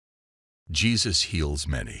Jesus heals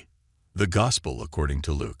many. The Gospel according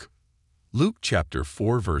to Luke. Luke chapter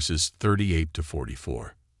 4 verses 38 to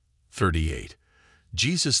 44. 38.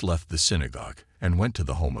 Jesus left the synagogue and went to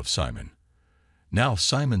the home of Simon. Now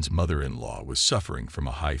Simon's mother-in-law was suffering from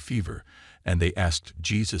a high fever, and they asked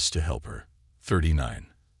Jesus to help her. 39.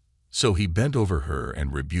 So he bent over her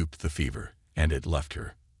and rebuked the fever, and it left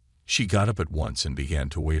her. She got up at once and began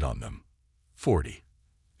to wait on them. 40.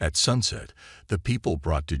 At sunset, the people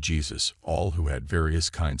brought to Jesus all who had various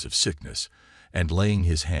kinds of sickness, and laying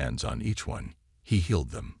his hands on each one, he healed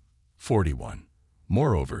them. 41.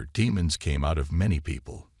 Moreover, demons came out of many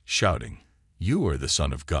people, shouting, "You are the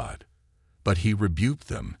Son of God." But he rebuked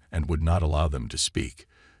them and would not allow them to speak,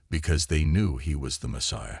 because they knew he was the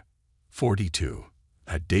Messiah. 42.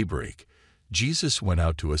 At daybreak, Jesus went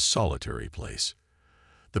out to a solitary place.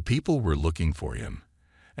 The people were looking for him,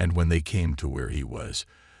 and when they came to where he was,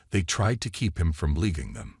 they tried to keep him from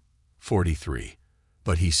leaving them. 43.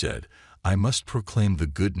 But he said, "I must proclaim the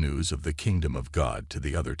good news of the kingdom of God to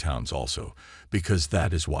the other towns also, because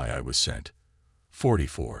that is why I was sent."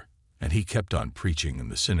 44. And he kept on preaching in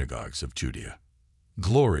the synagogues of Judea.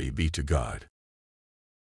 Glory be to God.